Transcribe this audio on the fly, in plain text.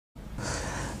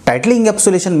Title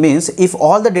encapsulation means if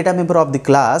all the data member of the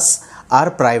class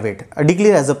are private,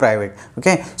 declared as a private,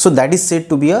 okay, so that is said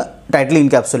to be a tightly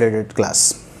encapsulated class.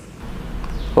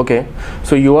 Okay,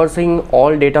 so you are saying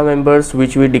all data members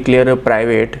which we declare a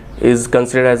private is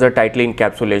considered as a tightly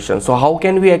encapsulation. So how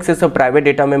can we access a private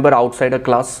data member outside a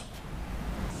class?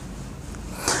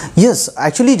 Yes,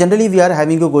 actually generally we are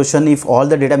having a question, if all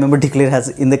the data member declared as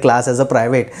in the class as a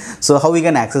private, so how we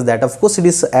can access that? Of course it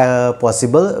is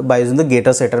possible by using the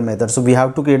getter setter method. So we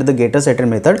have to create the getter setter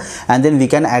method and then we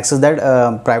can access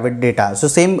that private data. So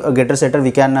same getter setter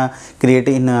we can create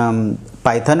in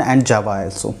Python and Java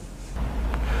also.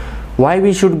 Why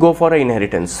we should go for an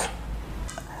inheritance?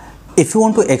 If you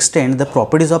want to extend the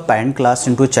properties of parent class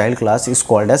into a child class, is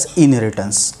called as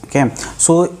inheritance. Okay,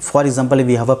 so for example,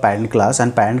 we have a parent class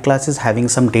and parent class is having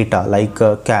some data like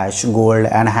cash, gold,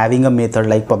 and having a method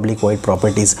like public void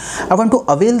properties. I want to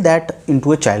avail that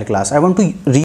into a child class. I want to